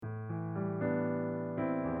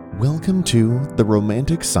Welcome to The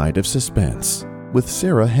Romantic Side of Suspense with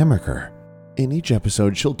Sarah Hemmerker. In each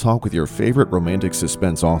episode, she'll talk with your favorite romantic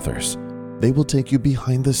suspense authors. They will take you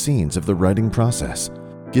behind the scenes of the writing process,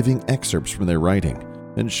 giving excerpts from their writing,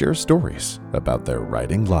 and share stories about their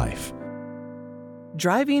writing life.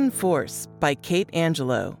 Driving Force by Kate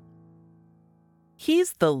Angelo.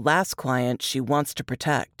 He's the last client she wants to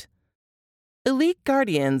protect. Elite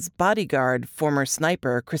Guardian's bodyguard, former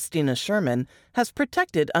sniper Christina Sherman, has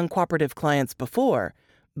protected uncooperative clients before,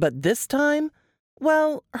 but this time,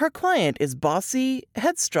 well, her client is bossy,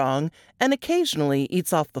 headstrong, and occasionally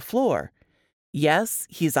eats off the floor. Yes,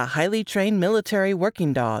 he's a highly trained military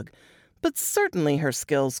working dog, but certainly her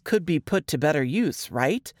skills could be put to better use,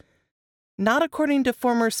 right? Not according to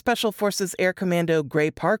former Special Forces Air Commando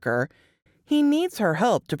Gray Parker. He needs her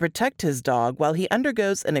help to protect his dog while he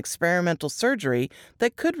undergoes an experimental surgery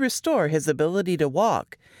that could restore his ability to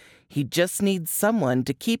walk. He just needs someone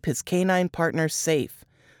to keep his canine partner safe.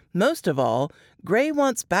 Most of all, Gray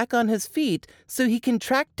wants back on his feet so he can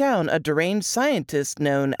track down a deranged scientist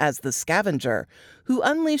known as the Scavenger, who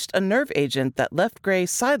unleashed a nerve agent that left Gray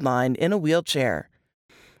sidelined in a wheelchair.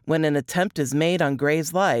 When an attempt is made on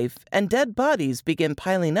Gray's life and dead bodies begin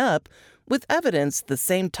piling up, with evidence the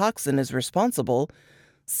same toxin is responsible,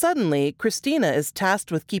 suddenly Christina is tasked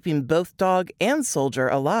with keeping both dog and soldier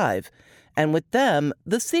alive, and with them,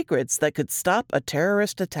 the secrets that could stop a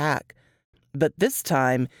terrorist attack. But this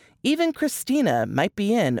time, even Christina might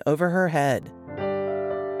be in over her head.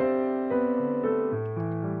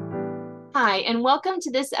 Hi, and welcome to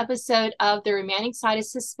this episode of The Romantic Side of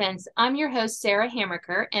Suspense. I'm your host, Sarah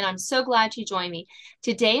Hammerker, and I'm so glad you joined me.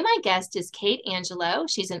 Today, my guest is Kate Angelo.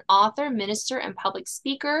 She's an author, minister, and public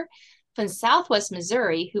speaker from Southwest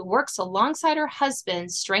Missouri who works alongside her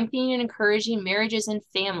husband, strengthening and encouraging marriages and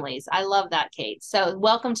families. I love that, Kate. So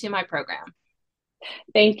welcome to my program.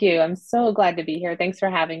 Thank you. I'm so glad to be here. Thanks for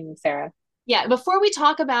having me, Sarah. Yeah, before we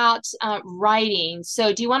talk about writing,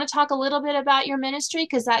 so do you want to talk a little bit about your ministry?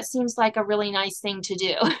 Because that seems like a really nice thing to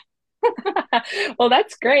do. Well,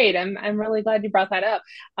 that's great. I'm really glad you brought that up.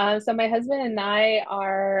 So my husband and I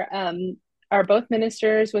are both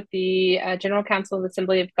ministers with the General Council of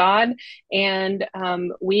Assembly of God, and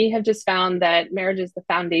we have just found that marriage is the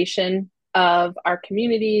foundation of our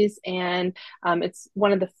communities, and it's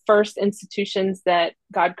one of the first institutions that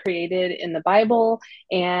God created in the Bible,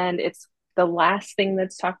 and it's the last thing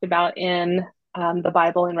that's talked about in the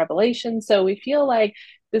Bible in Revelation. So we feel like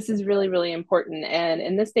this is really, really important. And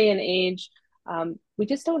in this day and age, we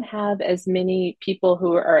just don't have as many people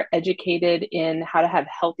who are educated in how to have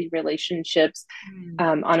healthy relationships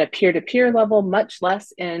on a peer-to-peer level, much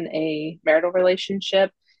less in a marital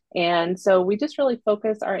relationship. And so we just really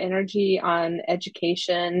focus our energy on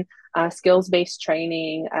education, skills-based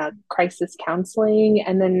training, crisis counseling,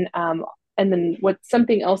 and then what's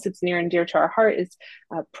something else that's near and dear to our heart is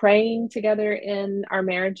praying together in our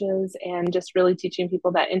marriages and just really teaching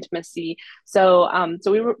people that intimacy. So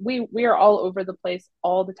we are all over the place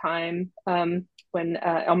all the time. When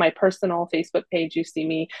on my personal Facebook page, you see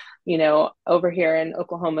me, over here in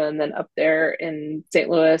Oklahoma and then up there in St.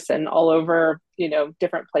 Louis and all over,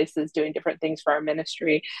 different places doing different things for our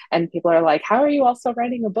ministry. And people are like, how are you also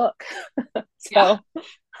writing a book?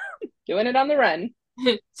 Doing it on the run.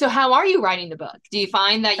 So how are you writing the book? Do you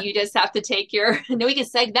find that you just have to take your, no, we can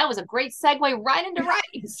say that was a great segue right into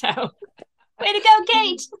writing. So way to go,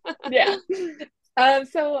 Kate. Yeah.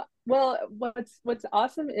 Well, what's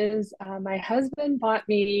awesome is my husband bought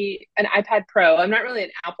me an iPad Pro. I'm not really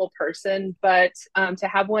an Apple person, but to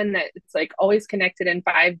have one that it's like always connected in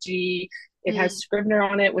 5G, it has Scrivener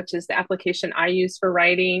on it, which is the application I use for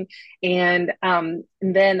writing. And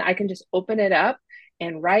then I can just open it up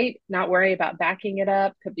and write, not worry about backing it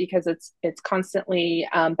up because it's constantly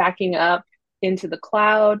backing up into the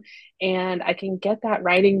cloud, and I can get that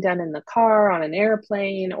writing done in the car, on an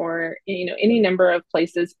airplane, or any number of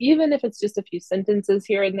places, even if it's just a few sentences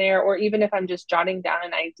here and there, or even if I'm just jotting down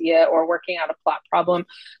an idea or working out a plot problem.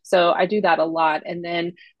 So I do that a lot. And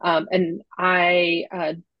then and I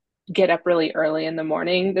get up really early in the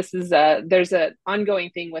morning. There's an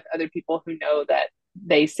ongoing thing with other people who know that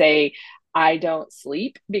they say I don't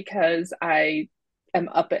sleep because I am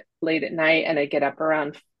up late at night, and I get up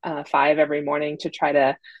around 5 every morning to try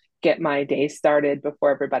to get my day started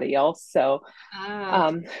before everybody else. So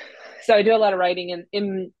so I do a lot of writing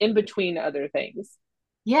in between other things.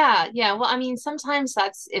 Yeah. Well, I mean, sometimes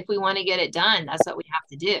that's, if we want to get it done, that's what we have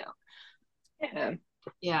to do.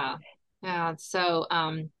 Yeah. So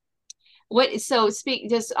speak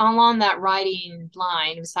just along that writing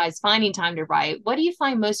line, besides finding time to write, what do you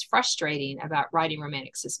find most frustrating about writing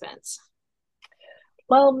romantic suspense?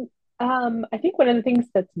 Well, I think one of the things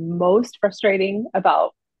that's most frustrating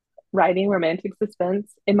about writing romantic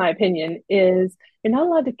suspense, in my opinion, is you're not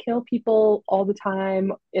allowed to kill people all the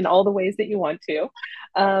time in all the ways that you want to.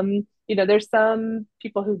 There's some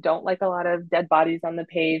people who don't like a lot of dead bodies on the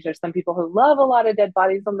page. There's some people who love a lot of dead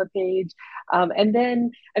bodies on the page. And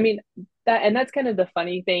then, I mean, that's kind of the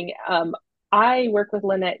funny thing. I work with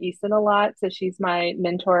Lynette Easton a lot, so she's my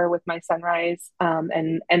mentor with my Sunrise,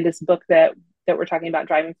 and this book that we're talking about,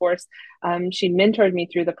 Driving Force. She mentored me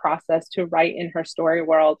through the process to write in her story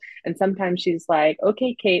world. And sometimes she's like,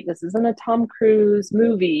 okay, Kate, this isn't a Tom Cruise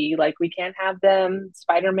movie. Like, we can't have them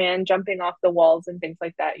Spider-Man jumping off the walls and things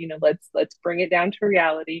like that. Let's bring it down to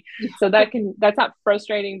reality. So that's not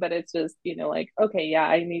frustrating, but it's just, like, okay, yeah,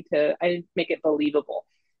 I make it believable.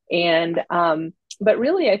 And but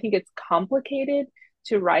really, I think it's complicated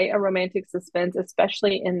to write a romantic suspense,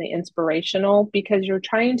 especially in the inspirational, because you're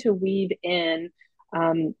trying to weave in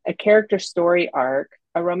a character story arc,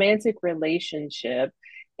 a romantic relationship,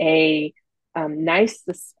 a nice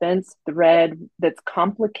suspense thread that's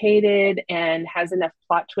complicated and has enough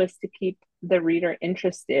plot twists to keep the reader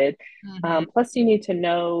interested. Plus, you need to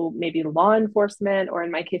know maybe law enforcement, or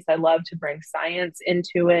in my case, I love to bring science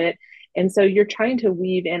into it. And so you're trying to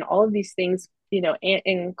weave in all of these things, and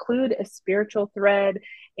include a spiritual thread.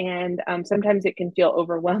 And sometimes it can feel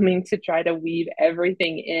overwhelming to try to weave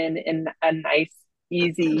everything in a nice,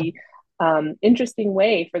 easy, interesting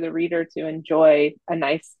way for the reader to enjoy a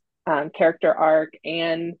nice character arc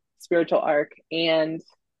and spiritual arc and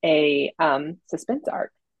a suspense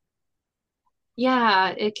arc.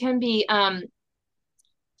 Yeah, it can be,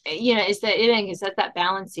 it's that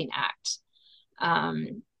balancing act.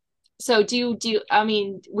 So I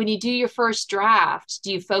mean, when you do your first draft,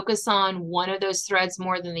 do you focus on one of those threads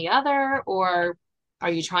more than the other, or are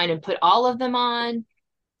you trying to put all of them on?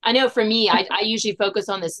 I know for me, I usually focus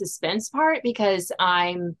on the suspense part because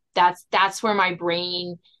that's where my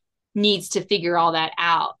brain needs to figure all that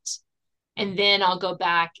out. And then I'll go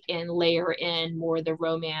back and layer in more the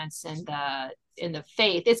romance and the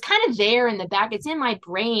faith. It's kind of there in the back. It's in my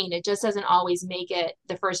brain. It just doesn't always make it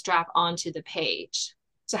the first draft onto the page.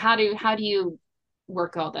 So how do you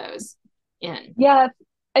work all those in? Yeah,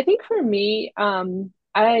 I think for me, I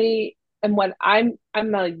am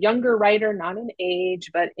I'm a younger writer, not in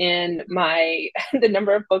age, but in my the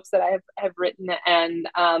number of books that I have written, and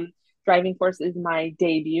Driving Force is my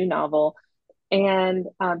debut novel. And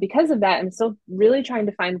because of that, I'm still really trying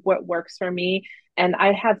to find what works for me. And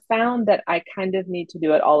I have found that I kind of need to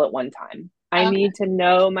do it all at one time. I Okay. need to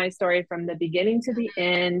know my story from the beginning to the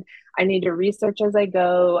end. I need to research as I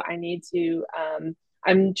go.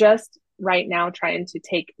 I'm just right now trying to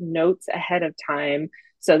take notes ahead of time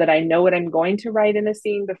so that I know what I'm going to write in a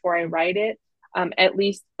scene before I write it, at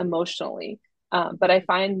least emotionally. But I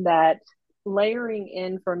find that layering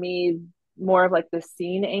in for me more of like the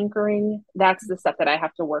scene anchoring, that's the stuff that I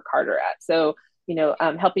have to work harder at. So,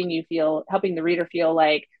 helping the reader feel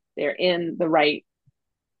like they're in the right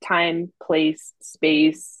time, place,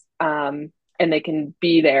 space, and they can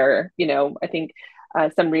be there. I think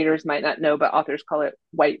some readers might not know, but authors call it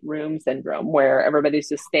white room syndrome, where everybody's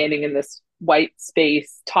just standing in this white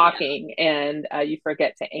space talking, and you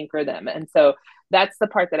forget to anchor them. And so that's the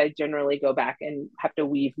part that I generally go back and have to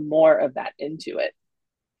weave more of that into it.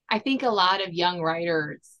 I think a lot of young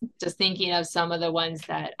writers, just thinking of some of the ones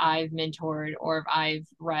that I've mentored or I've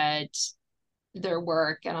read their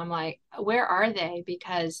work, and I'm like, where are they?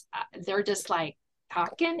 Because they're just like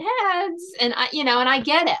talking heads, and I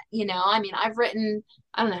get it. I mean, I've written,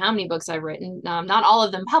 I don't know how many books I've written, not all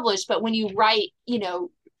of them published, but when you write,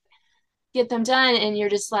 get them done, and you're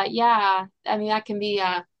just like, yeah, I mean, that can be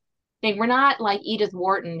a thing. We're not like Edith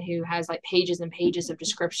Wharton, who has like pages and pages of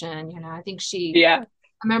description. I think Yeah.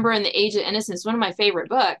 I remember in The Age of Innocence, one of my favorite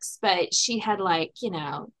books, but she had like,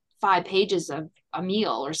 5 pages of a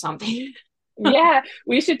meal or something. Yeah,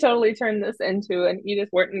 we should totally turn this into an Edith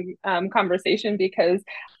Wharton conversation, because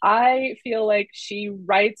I feel like she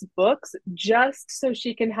writes books just so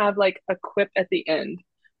she can have like a quip at the end.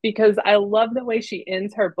 Because I love the way she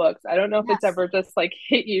ends her books. I don't know if it's Yes. ever just like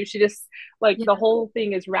hit you. She just like Yeah. the whole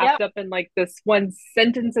thing is Yep. wrapped up in like this one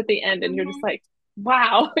sentence at the end, and you're just Mhm. like,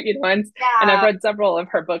 wow, and I've Yeah. read several of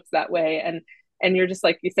her books that way, and you're just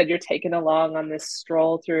like you said, you're taken along on this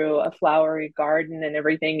stroll through a flowery garden and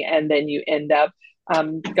everything, and then you end up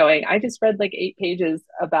going, I just read like 8 pages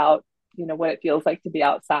about what it feels like to be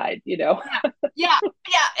outside. Yeah. Yeah.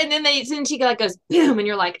 Yeah. And then she like goes boom, and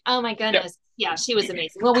you're like, oh my Yep. goodness. Yeah, she was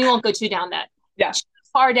amazing. Well, we won't go too Yeah.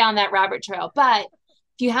 far down that rabbit trail, but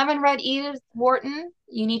if you haven't read Edith Wharton,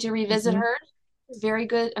 you need to revisit Mm-hmm. her. very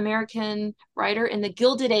good American writer in the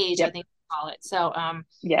Gilded Age, I Yep. think they call it. So,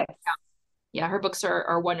 Yes. yeah, her books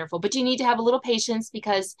are wonderful, but you need to have a little patience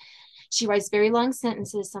because she writes very long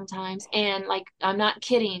sentences sometimes. And like, I'm not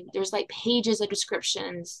kidding. There's like pages of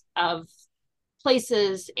descriptions of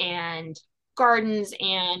places and gardens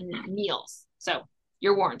and meals. So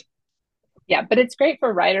you're warned. Yeah, but it's great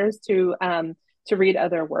for writers to read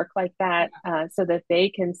other work like that, so that they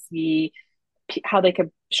can see how they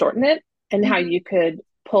could shorten it and how Mhm. you could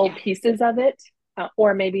pull Yeah. pieces of it,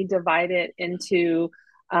 or maybe divide it into,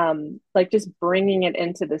 like just bringing it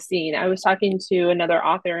into the scene. I was talking to another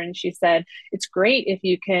author and she said it's great if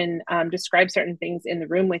you can describe certain things in the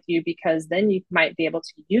room with you, because then you might be able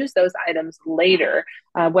to use those items later,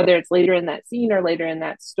 whether it's later in that scene or later in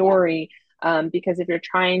that story. Because if you're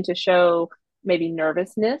trying to show maybe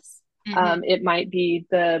nervousness, Mm-hmm. it might be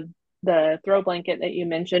the throw blanket that you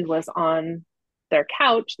mentioned was on their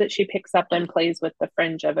couch that she picks up and plays with the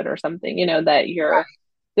fringe of it or something, that you're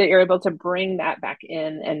able to bring that back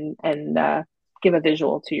in and give a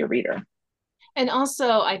visual to your reader. And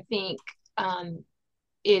also, I think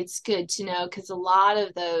it's good to know because a lot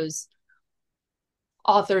of those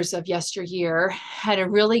authors of yesteryear had a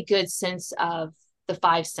really good sense of the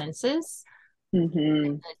five senses,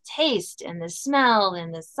 Mm-hmm. the taste and the smell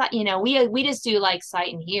and the sight. We just do like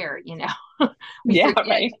sight and hear. We Yeah, forget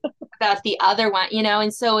right. about the other one.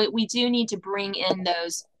 And so we do need to bring in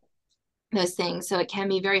those things. So it can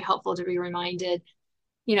be very helpful to be reminded.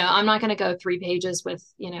 I'm not going to go 3 pages with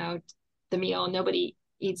the meal. Nobody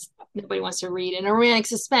wants to read in a romantic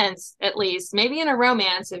suspense, at least. Maybe in a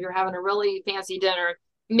romance, if you're having a really fancy dinner,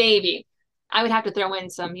 maybe I would have to throw in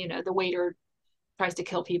some, the waiter tries to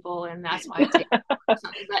kill people, and that's why it takes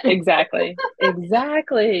something. But Exactly.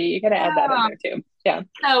 You got to add that in yeah. there too.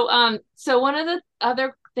 Yeah. So one of the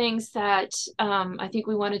other things that I think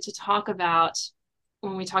we wanted to talk about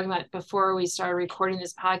when we talked about before we started recording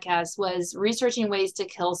this podcast was researching ways to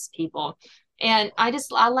kill people. And I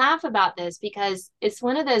laugh about this because it's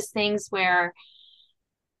one of those things where,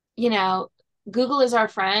 you know, Google is our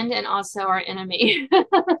friend and also our enemy.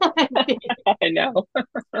 I know.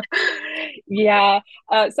 Yeah.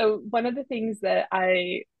 So one of the things that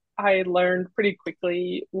I learned pretty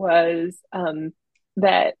quickly was,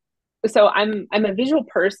 that so I'm a visual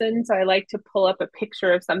person, so I like to pull up a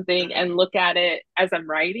picture of something and look at it as I'm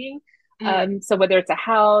writing. Mm, So whether it's a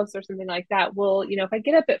house or something like that, well, if I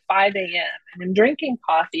get up at 5 a.m. and I'm drinking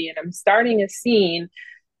coffee and I'm starting a scene,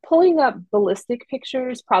 pulling up ballistic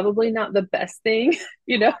pictures probably not the best thing,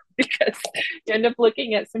 because you end up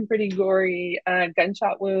looking at some pretty gory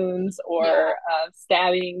gunshot wounds yeah. or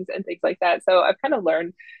stabbings and things like that. So I've kind of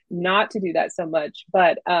learned not to do that so much.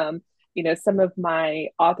 But some of my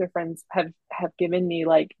author friends have given me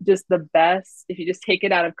like just the best. If you just take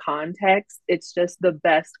it out of context, it's just the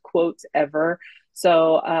best quotes ever.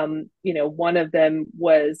 So one of them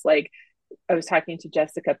was like, I was talking to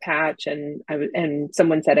Jessica Patch, and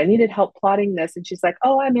someone said I needed help plotting this, and she's like,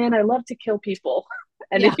 "Oh, man, I love to kill people."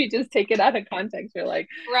 And Yeah. if you just take it out of context, you're like,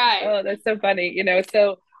 Right. "Oh, that's so funny."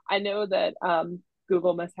 So I know that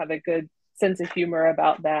Google must have a good sense of humor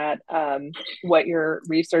about that, what you're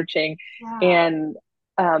researching, Yeah. and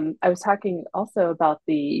I was talking also about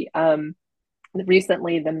the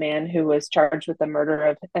recently the man who was charged with the murder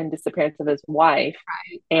of and disappearance of his wife,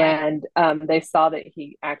 Right. Right. and they saw that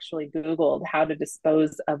he actually Googled how to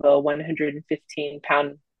dispose of a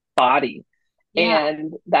 115-pound body, Yeah.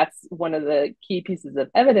 and that's one of the key pieces of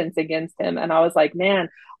evidence against him. And I was like, man,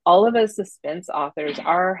 all of us suspense authors,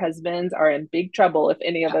 our husbands are in big trouble if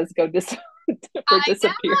any of us go or I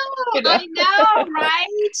disappear. I know,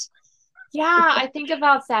 right? Yeah, I think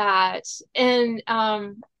about that. And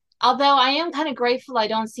although I am kind of grateful I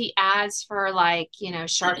don't see ads for like,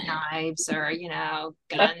 sharp knives or, gun.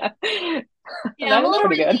 I'm a That's little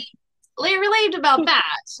pretty good. relieved about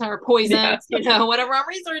that or Yeah. poisons, whatever I'm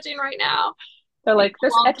researching right now. They're like, How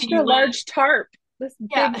this long can you extra live? large tarp, this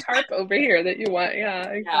Yeah. big tarp over here that you want. Yeah,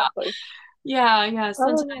 Yeah. exactly. Yeah.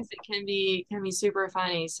 Sometimes Oh, it can be super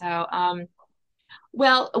funny. So,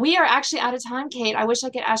 well, we are actually out of time, Kate. I wish I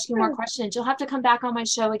could ask you more yeah. questions. You'll have to come back on my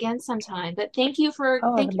show again sometime. But Oh, I thank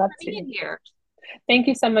would you love for being to. here. Thank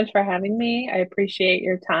you so much for having me. I appreciate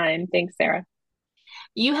your time. Thanks, Sarah.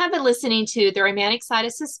 You have been listening to The Romantic Side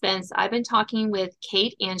of Suspense. I've been talking with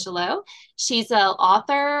Kate Angelo. She's an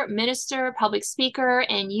author, minister, public speaker,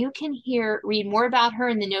 and you can read more about her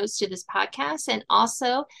in the notes to this podcast. And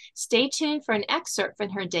also stay tuned for an excerpt from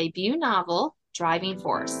her debut novel, Driving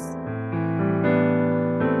Force.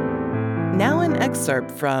 Now an excerpt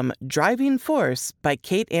from Driving Force by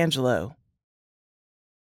Kate Angelo.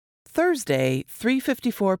 Thursday,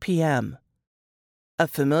 3:54 p.m. A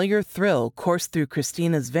familiar thrill coursed through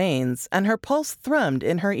Christina's veins, and her pulse thrummed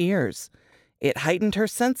in her ears. It heightened her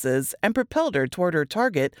senses and propelled her toward her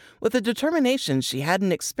target with a determination she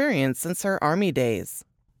hadn't experienced since her army days.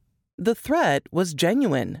 The threat was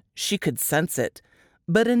genuine. She could sense it.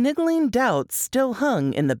 But a niggling doubt still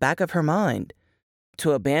hung in the back of her mind.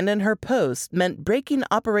 To abandon her post meant breaking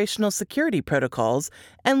operational security protocols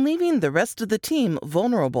and leaving the rest of the team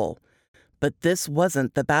vulnerable. But this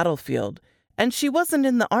wasn't the battlefield, and she wasn't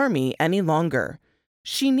in the army any longer.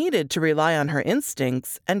 She needed to rely on her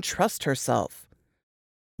instincts and trust herself.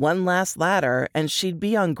 One last ladder and she'd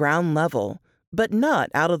be on ground level, but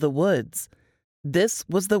not out of the woods. This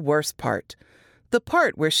was the worst part. The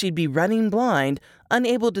part where she'd be running blind,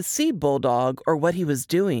 unable to see Bulldog or what he was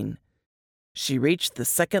doing. She reached the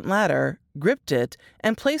second ladder, gripped it,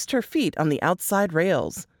 and placed her feet on the outside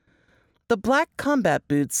rails. The black combat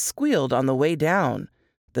boots squealed on the way down,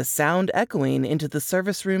 the sound echoing into the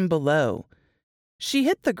service room below. She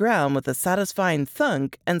hit the ground with a satisfying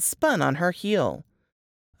thunk and spun on her heel.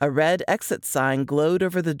 A red exit sign glowed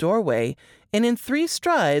over the doorway, and in 3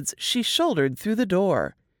 strides she shouldered through the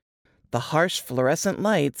door. The harsh fluorescent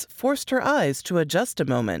lights forced her eyes to adjust a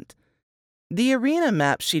moment. The arena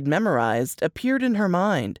map she'd memorized appeared in her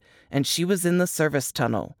mind, and she was in the service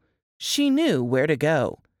tunnel. She knew where to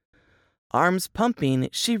go. Arms pumping,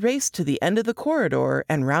 she raced to the end of the corridor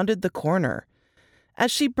and rounded the corner. As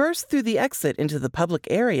she burst through the exit into the public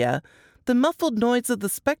area, the muffled noise of the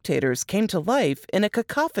spectators came to life in a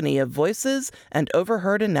cacophony of voices and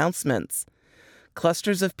overheard announcements.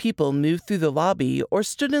 Clusters of people moved through the lobby or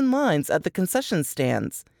stood in lines at the concession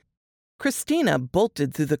stands. Christina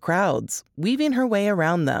bolted through the crowds, weaving her way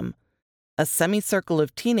around them. A semicircle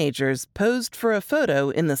of teenagers posed for a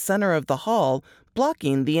photo in the center of the hall,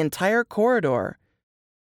 blocking the entire corridor.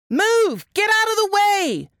 "Move! Get out of the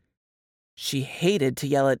way!" She hated to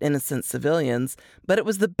yell at innocent civilians, but it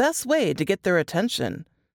was the best way to get their attention.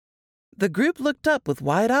 The group looked up with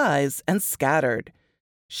wide eyes and scattered.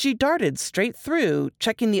 She darted straight through,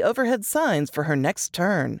 checking the overhead signs for her next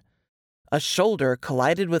turn. A shoulder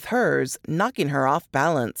collided with hers, knocking her off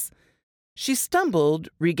balance. She stumbled,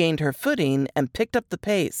 regained her footing, and picked up the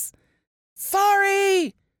pace.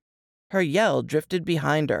 "Sorry!" Her yell drifted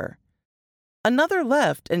behind her. Another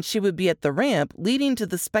left, and she would be at the ramp leading to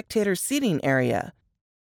the spectator seating area.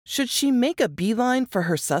 Should she make a beeline for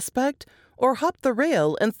her suspect, or hop the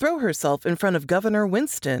rail and throw herself in front of Governor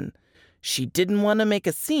Winston? She didn't want to make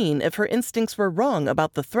a scene if her instincts were wrong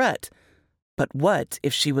about the threat. But what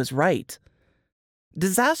if she was right?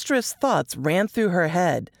 Disastrous thoughts ran through her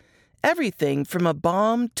head. Everything from a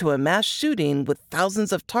bomb to a mass shooting with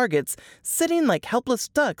thousands of targets sitting like helpless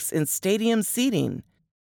ducks in stadium seating.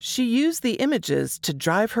 She used the images to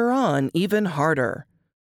drive her on even harder.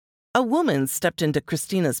 A woman stepped into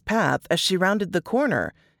Christina's path as she rounded the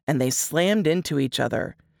corner, and they slammed into each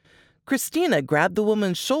other. Christina grabbed the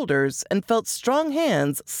woman's shoulders and felt strong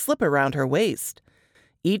hands slip around her waist.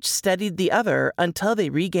 Each steadied the other until they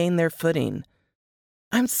regained their footing.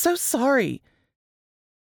 "I'm so sorry."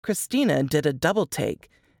 Christina did a double take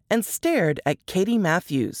and stared at Katie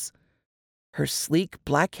Matthews. Her sleek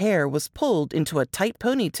black hair was pulled into a tight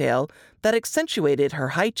ponytail that accentuated her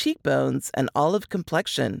high cheekbones and olive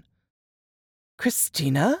complexion.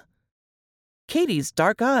 "Christina?" Katie's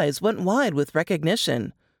dark eyes went wide with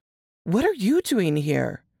recognition. "What are you doing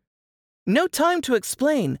here?" "No time to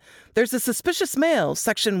explain. There's a suspicious male,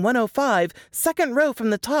 section 105, second row from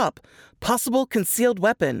the top. Possible concealed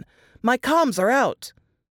weapon. My comms are out."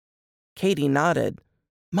 Katie nodded.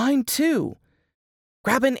 "Mine too."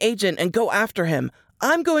 "Grab an agent and go after him.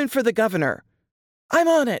 I'm going for the governor." "I'm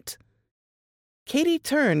on it." Katie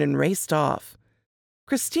turned and raced off.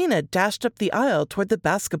 Christina dashed up the aisle toward the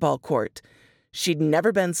basketball court. She'd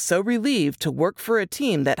never been so relieved to work for a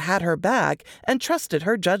team that had her back and trusted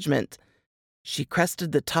her judgment. She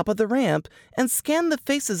crested the top of the ramp and scanned the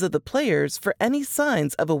faces of the players for any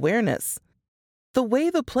signs of awareness. The way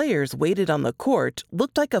the players waited on the court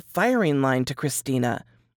looked like a firing line to Christina,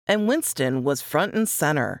 and Winston was front and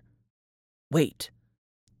center. Wait,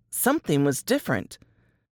 something was different.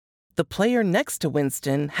 The player next to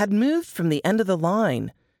Winston had moved from the end of the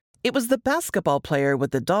line. It was the basketball player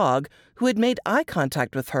with the dog who had made eye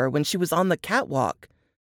contact with her when she was on the catwalk.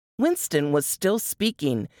 Winston was still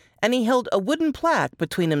speaking, and he held a wooden plaque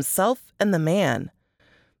between himself and the man.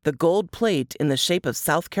 The gold plate in the shape of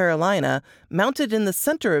South Carolina, mounted in the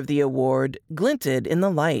center of the award, glinted in the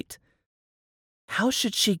light. How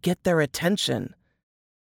should she get their attention?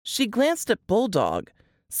 She glanced at Bulldog,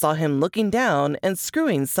 saw him looking down and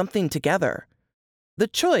screwing something together. The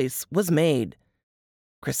choice was made.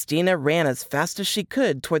 Christina ran as fast as she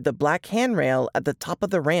could toward the black handrail at the top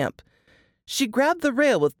of the ramp. She grabbed the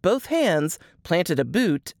rail with both hands, planted a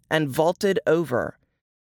boot, and vaulted over.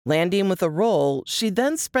 Landing with a roll, she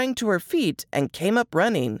then sprang to her feet and came up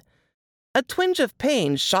running. A twinge of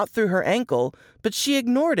pain shot through her ankle, but she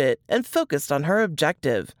ignored it and focused on her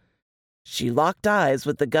objective. She locked eyes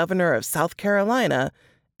with the governor of South Carolina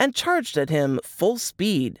and charged at him full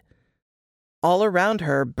speed. All around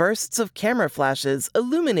her, bursts of camera flashes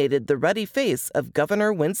illuminated the ruddy face of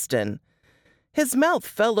Governor Winston. His mouth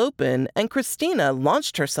fell open, and Christina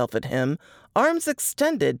launched herself at him, arms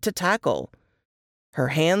extended to tackle. Her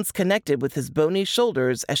hands connected with his bony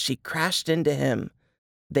shoulders as she crashed into him.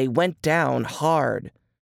 They went down hard.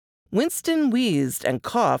 Winston wheezed and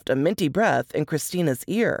coughed a minty breath in Christina's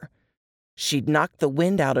ear. She'd knocked the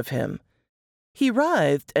wind out of him. He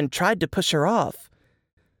writhed and tried to push her off.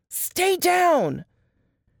 "Stay down!"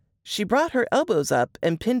 She brought her elbows up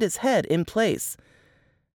and pinned his head in place.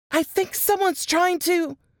 "I think someone's trying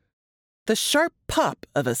to—" The sharp pop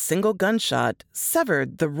of a single gunshot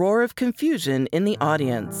severed the roar of confusion in the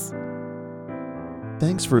audience.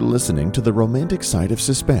 Thanks for listening to The Romantic Side of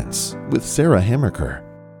Suspense with Sarah Hammerker.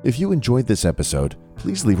 If you enjoyed this episode,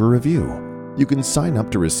 please leave a review. You can sign up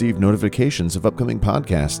to receive notifications of upcoming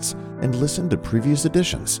podcasts and listen to previous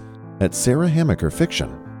editions at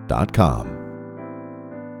sarahhammerkerfiction.com.